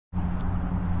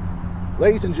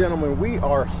Ladies and gentlemen, we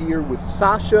are here with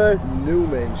Sasha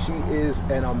Newman. She is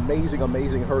an amazing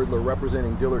hurdler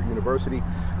representing Dillard University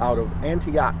out of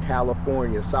Antioch,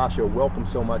 California. Sasha, welcome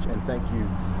so much, and thank you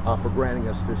for granting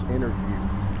us this interview.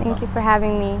 Thank you for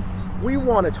having me. We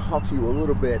want to talk to you a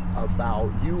little bit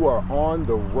about, you are on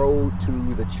the road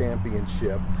to the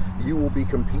championship. You will be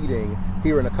competing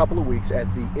here in a couple of weeks at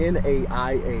the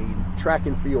NAIA Track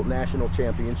and Field National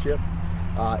Championship.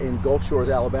 In Gulf Shores,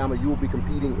 Alabama. You will be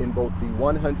competing in both the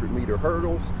 100-meter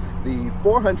hurdles, the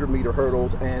 400-meter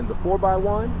hurdles, and the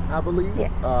 4x1, I believe.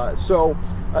 Yes.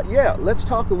 Yeah, let's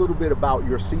talk a little bit about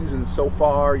your season so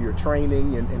far, your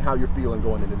training, and how you're feeling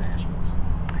going into nationals.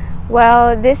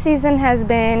 Well, this season has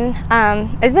been,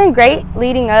 it's been great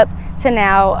leading up to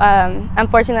now.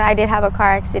 Unfortunately, I did have a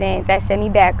car accident that set me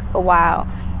back a while.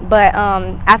 But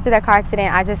after that car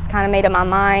accident, I just kind of made up my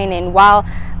mind, and while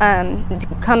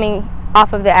coming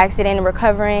off of the accident and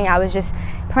recovering, I was just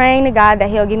praying to God that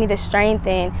He'll give me the strength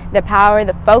and the power,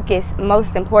 the focus,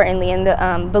 most importantly, and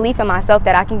the belief in myself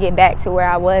that I can get back to where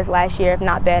I was last year, if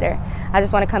not better. I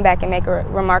just want to come back and make a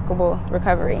remarkable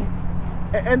recovery.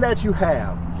 And that you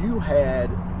have. You had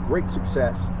great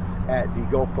success at the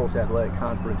Gulf Coast Athletic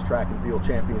Conference Track and Field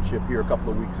Championship here a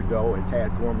couple of weeks ago in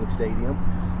Tad Gormley Stadium,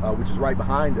 which is right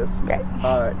behind us.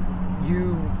 Right.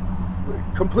 You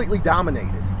completely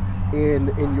dominated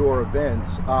in your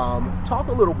events. Talk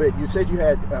a little bit. You said you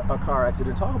had a car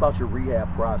accident. Talk about your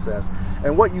rehab process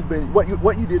and what you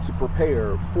did to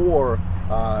prepare for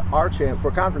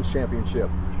for conference championship,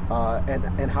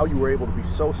 and how you were able to be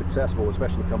so successful,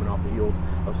 especially coming off the heels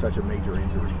of such a major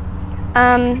injury.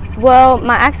 Well,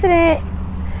 my accident,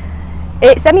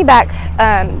 it set me back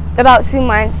about 2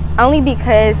 months, only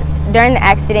because during the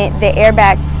accident the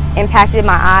airbags impacted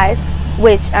my eyes,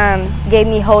 which gave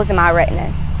me holes in my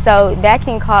retina. So that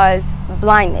can cause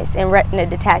blindness and retina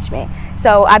detachment.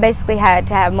 So I basically had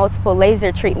to have multiple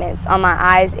laser treatments on my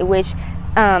eyes, which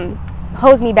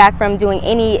holds me back from doing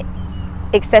any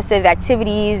excessive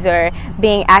activities or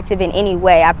being active in any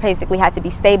way. I basically had to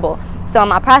be stable. So in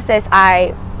my process,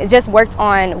 I just worked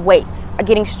on weights,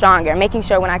 getting stronger, making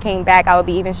sure when I came back I would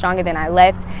be even stronger than I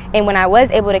left. And when I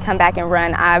was able to come back and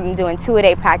run, I'm doing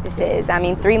 2-a-day practices. I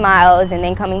mean 3 miles, and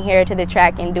then coming here to the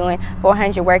track and doing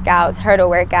 400 workouts, hurdle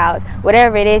workouts,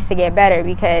 whatever it is to get better,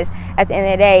 because at the end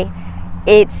of the day,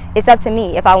 it's up to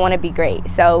me if I want to be great.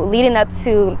 So leading up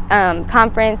to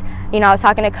conference, you know, I was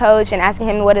talking to coach and asking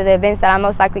him what are the events that I'm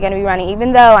most likely going to be running,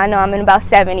 even though I know I'm in about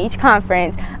 7 each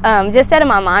conference. Just setting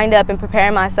my mind up and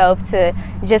preparing myself to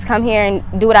just come here and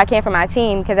do what I can for my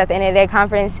team, because at the end of the day,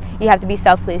 conference, you have to be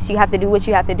selfless. You have to do what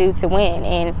you have to do to win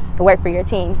and to work for your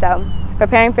team. So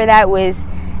preparing for that was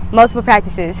multiple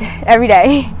practices every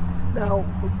day. Now,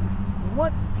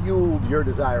 what fueled your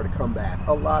desire to come back?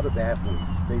 A lot of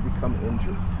athletes, they become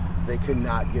injured. They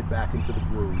cannot get back into the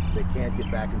groove. They can't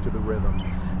get back into the rhythm.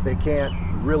 They can't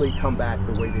really come back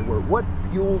the way they were. What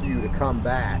fueled you to come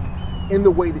back in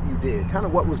the way that you did? Kind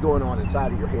of what was going on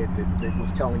inside of your head that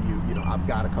was telling you, you know, I've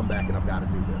got to come back and I've got to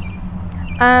do this?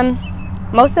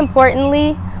 Most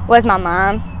importantly was my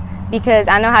mom, because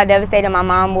I know how devastated my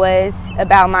mom was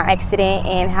about my accident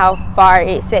and how far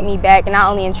it set me back, not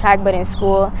only in track but in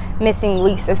school, missing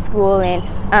weeks of school and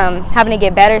having to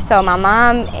get better. So my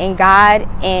mom and God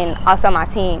and also my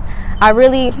team. I'm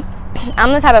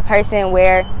the type of person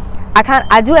where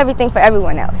I do everything for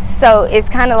everyone else. So it's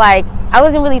kind of like I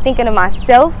wasn't really thinking of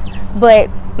myself, but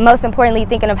most importantly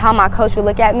thinking of how my coach would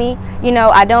look at me. You know,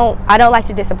 I don't like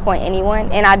to disappoint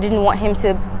anyone, and I didn't want him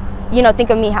to, you know, think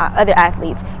of me how other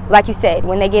athletes, like you said,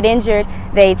 when they get injured,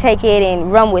 they take it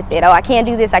and run with it. Oh, I can't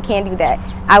do this, I can't do that.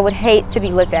 I would hate to be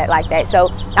looked at like that. So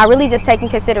I really just take in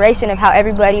consideration of how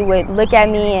everybody would look at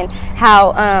me and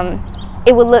how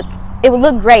it would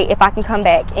look great if I can come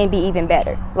back and be even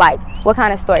better. Like, what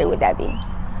kind of story would that be?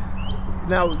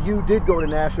 Now, you did go to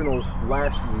nationals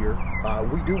last year.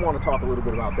 We do want to talk a little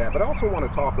bit about that, but I also want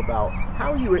to talk about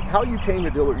how you came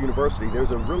to Dillard University.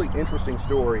 There's a really interesting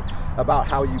story about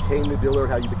how you came to Dillard,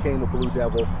 how you became a Blue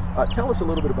Devil. Tell us a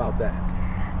little bit about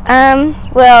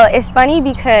that. Well, it's funny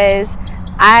because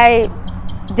I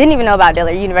didn't even know about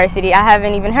Dillard University. I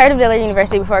haven't even heard of Dillard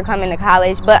University before coming to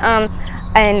college, but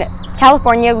in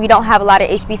California, we don't have a lot of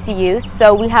HBCUs,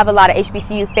 so we have a lot of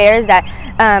HBCU fairs that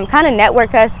kind of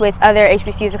network us with other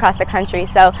HBCUs across the country.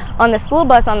 So on the school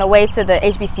bus on the way to the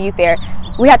HBCU fair,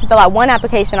 we had to fill out one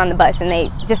application on the bus, and they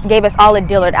just gave us all a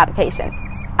Dillard application.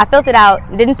 I filled it out,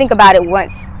 didn't think about it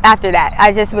once after that.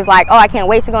 I just was like, oh, I can't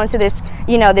wait to go into this,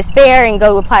 you know, this fair and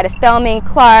go apply to Spelman,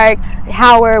 Clark,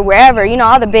 Howard, wherever, you know,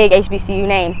 all the big HBCU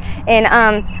names. And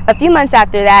a few months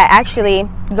after that, actually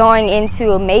going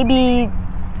into maybe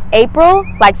April,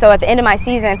 so at the end of my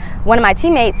season, one of my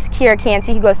teammates, Kira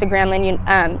Canty, who goes to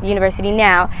Dillard University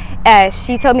now,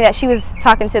 she told me that she was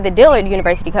talking to the Dillard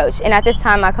University coach. And at this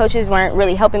time, my coaches weren't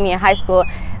really helping me in high school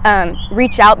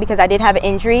reach out, because I did have an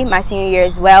injury my senior year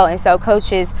as well. And so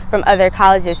coaches from other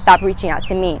colleges stopped reaching out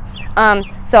to me.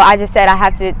 So I just said I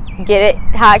have to get it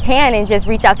how I can and just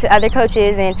reach out to other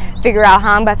coaches and figure out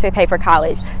how I'm about to pay for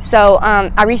college. So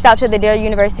I reached out to the Dillard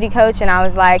University coach, and I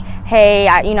was like, hey,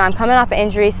 I'm coming off an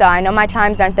injury, so I know my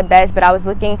times aren't the best, but I was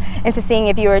looking into seeing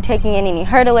if you were taking in any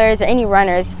hurdlers or any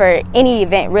runners for any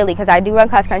event, really, because I do run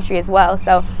cross country as well.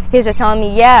 So he was just telling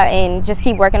me, yeah, and just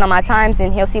keep working on my times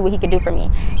and he'll see what he could do for me.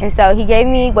 And so he gave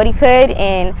me what he could,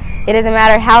 and it doesn't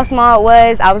matter how small it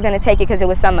was, I was going to take it because it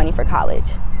was some money for college.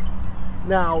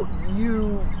 Now,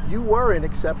 you were an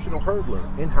exceptional hurdler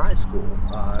in high school.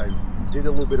 You did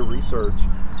a little bit of research.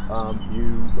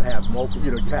 You have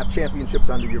you have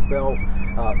championships under your belt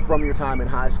from your time in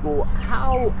high school.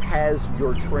 How has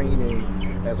your training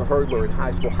as a hurdler in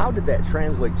high school, how did that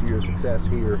translate to your success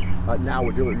here now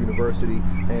at Dillard University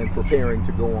and preparing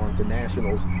to go on to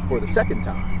nationals for the second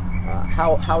time?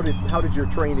 How did your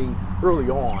training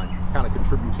early on kind of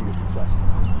contribute to your success?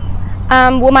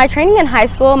 Well, my training in high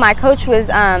school, my coach was,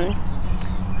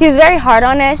 he was very hard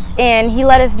on us, and he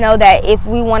let us know that if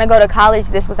we want to go to college,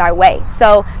 this was our way.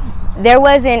 So there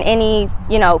wasn't any,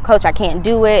 coach, I can't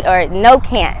do it, or no,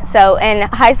 can't. So in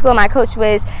high school, my coach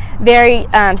was very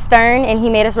stern, and he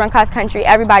made us run cross country.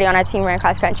 Everybody on our team ran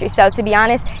cross country. So to be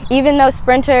honest, even though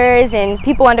sprinters and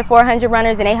people under 400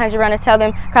 runners and 800 runners tell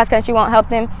them cross country won't help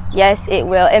them, yes, it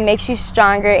will. It makes you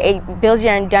stronger. It builds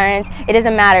your endurance. It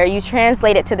doesn't matter. You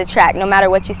translate it to the track, no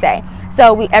matter what you say.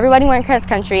 So everybody went cross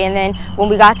country, and then when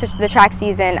we got to the track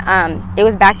season, it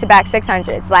was back-to-back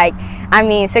 600s.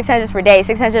 600s per day,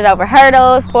 600 over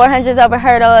hurdles, 400s over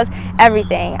hurdles,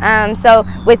 everything. So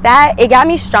with that, it got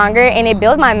me stronger, and it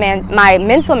built my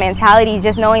mental mentality,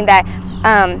 just knowing that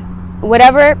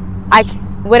whatever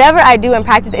I do in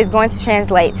practice is going to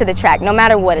translate to the track, no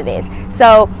matter what it is.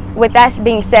 So with that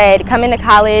being said, coming to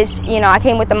college, I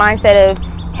came with the mindset of,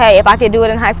 hey, if I could do it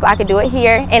in high school, I could do it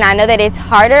here. And I know that it's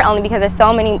harder only because there's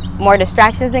so many more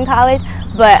distractions in college,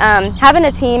 but having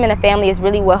a team and a family is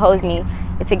really what holds me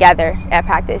together at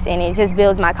practice, and it just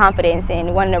builds my confidence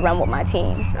in wanting to run with my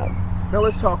team. So now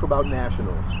let's talk about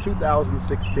nationals.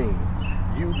 2016,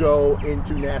 you go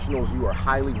into nationals, you are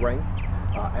highly ranked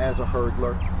as a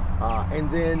hurdler, and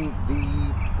then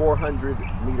the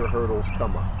 400-meter hurdles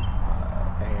come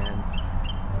up, and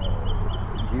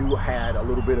you had a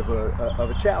little bit of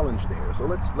a challenge there. So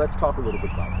let's talk a little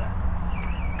bit about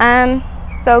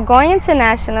that. So going into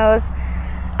nationals,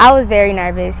 I was very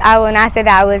nervous. I will not say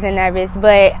that I wasn't nervous,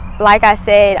 but like I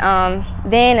said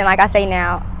then and like I say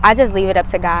now, I just leave it up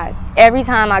to God. Every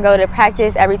time I go to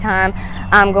practice, every time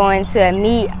I'm going to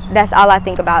meet, that's all I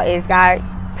think about is, God,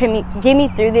 get me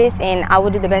through this, and I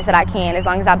will do the best that I can. As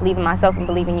long as I believe in myself and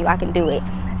believe in you, I can do it.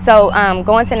 So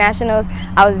going to nationals,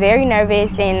 I was very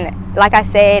nervous, and like I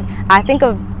said, I think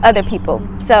of other people.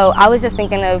 So I was just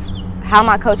thinking of how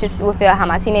my coaches would feel, how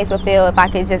my teammates would feel if I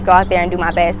could just go out there and do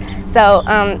my best. So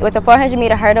with the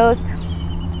 400-meter hurdles,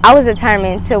 I was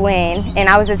determined to win, and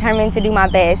I was determined to do my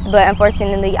best, but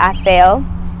unfortunately I failed.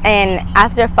 And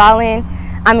after falling,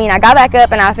 I got back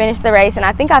up and I finished the race, and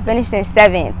I think I finished in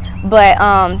 7th, but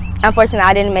unfortunately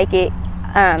I didn't make it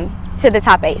to the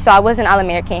top 8, so I wasn't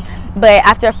All-American. But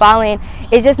after falling,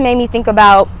 it just made me think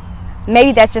about,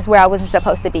 maybe that's just where I wasn't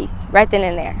supposed to be, right then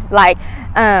and there.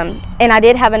 And I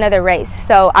did have another race,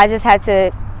 so I just had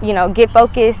to, get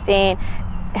focused and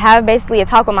have basically a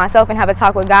talk with myself and have a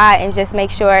talk with God, and just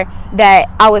make sure that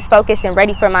I was focused and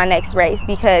ready for my next race,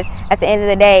 because at the end of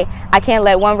the day, I can't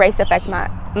let one race affect my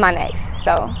next.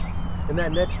 So. And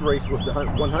that next race was the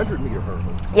 100-meter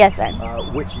hurdles. Yes, sir.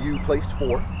 Which you placed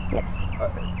 4th. Yes.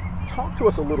 Talk to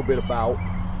us a little bit about,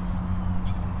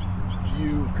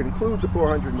 you conclude the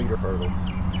 400-meter hurdles.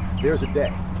 There's a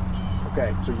day.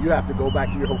 Okay, so you have to go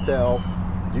back to your hotel.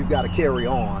 You've got to carry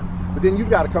on. But then you've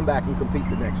got to come back and compete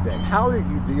the next day. How did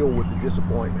you deal with the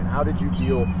disappointment? How did you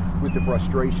deal with the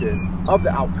frustration of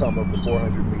the outcome of the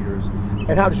 400 meters?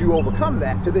 And how did you overcome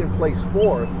that to then place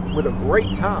 4th with a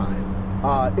great time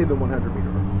in the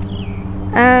 100-meter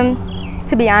hurdles?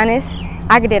 To be honest,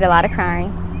 I did a lot of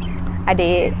crying. I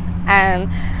did.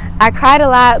 I cried a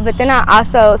lot, but then I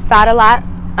also thought a lot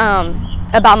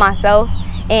about myself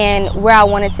and where I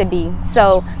wanted to be.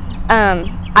 So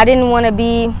I didn't want to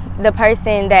be the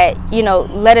person that,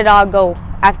 let it all go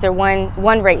after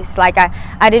one race.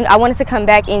 I wanted to come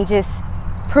back and just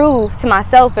prove to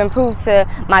myself and prove to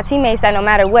my teammates that no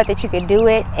matter what, that you could do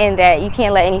it and that you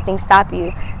can't let anything stop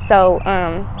you. So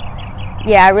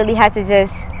yeah, I really had to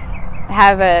just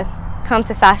have a come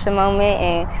to Sasha moment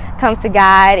and come to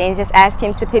God and just ask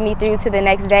him to put me through to the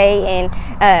next day and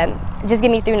just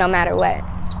get me through no matter what.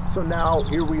 So now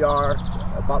here we are,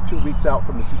 about 2 weeks out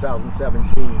from the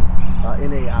 2017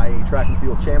 NAIA Track and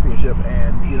Field Championship,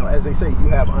 and as they say, you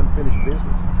have unfinished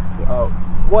business. Yes.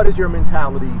 What is your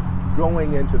mentality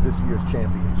going into this year's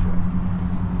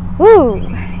championship? Woo!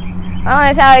 My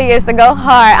mentality is to go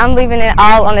hard. I'm leaving it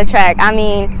all on the track. I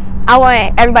mean, I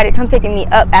want everybody to come picking me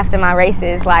up after my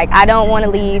races. Like, I don't want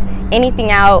to leave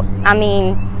anything out. I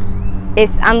mean,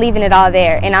 I'm leaving it all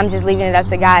there, and I'm just leaving it up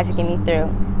to God to get me through.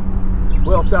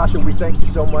 Well, Sasha, we thank you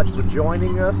so much for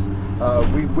joining us.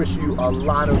 We wish you a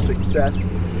lot of success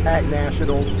at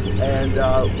Nationals, and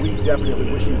we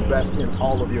definitely wish you the best in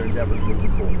all of your endeavors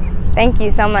moving forward. Thank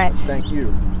you so much. Thank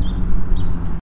you.